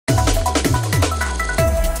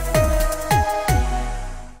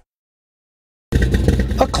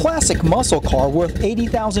classic muscle car worth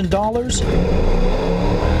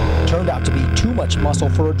 $80,000 turned out to be too much muscle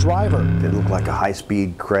for a driver. It looked like a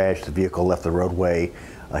high-speed crash. The vehicle left the roadway,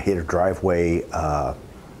 hit a driveway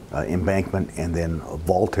embankment, and then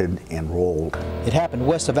vaulted and rolled. It happened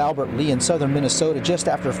west of Albert Lee in southern Minnesota just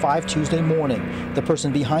after 5 Tuesday morning. The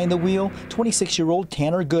person behind the wheel, 26-year-old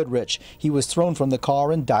Tanner Goodrich. He was thrown from the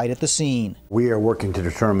car and died at the scene. We are working to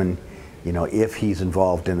determine, if he's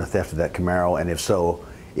involved in the theft of that Camaro, and if so,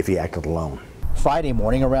 if he acted alone. Friday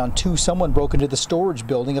morning around 2, someone broke into the storage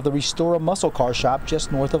building of the Restore a Muscle Car shop just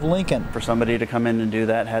north of Lincoln. For somebody to come in and do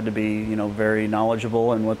that had to be, very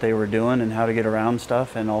knowledgeable in what they were doing and how to get around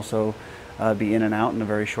stuff, and also be in and out in a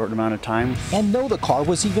very short amount of time. And know the car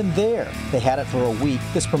was even there. They had it for a week.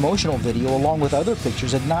 This promotional video, along with other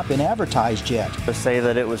pictures, had not been advertised yet. To say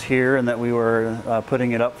that it was here and that we were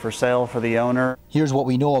putting it up for sale for the owner. Here's what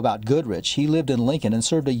we know about Goodrich. He lived in Lincoln and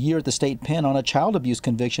served a year at the state pen on a child abuse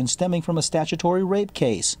conviction stemming from a statutory rape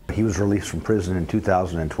case. He was released from prison in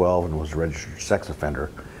 2012 and was a registered sex offender,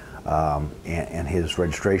 and his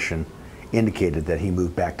registration indicated that he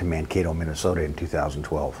moved back to Mankato, Minnesota in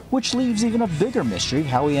 2012. Which leaves even a bigger mystery of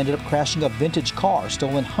how he ended up crashing a vintage car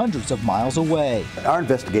stolen hundreds of miles away. Our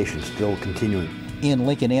investigation is still continuing. In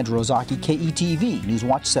Lincoln, Andrew Ozaki, KETV News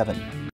Watch 7.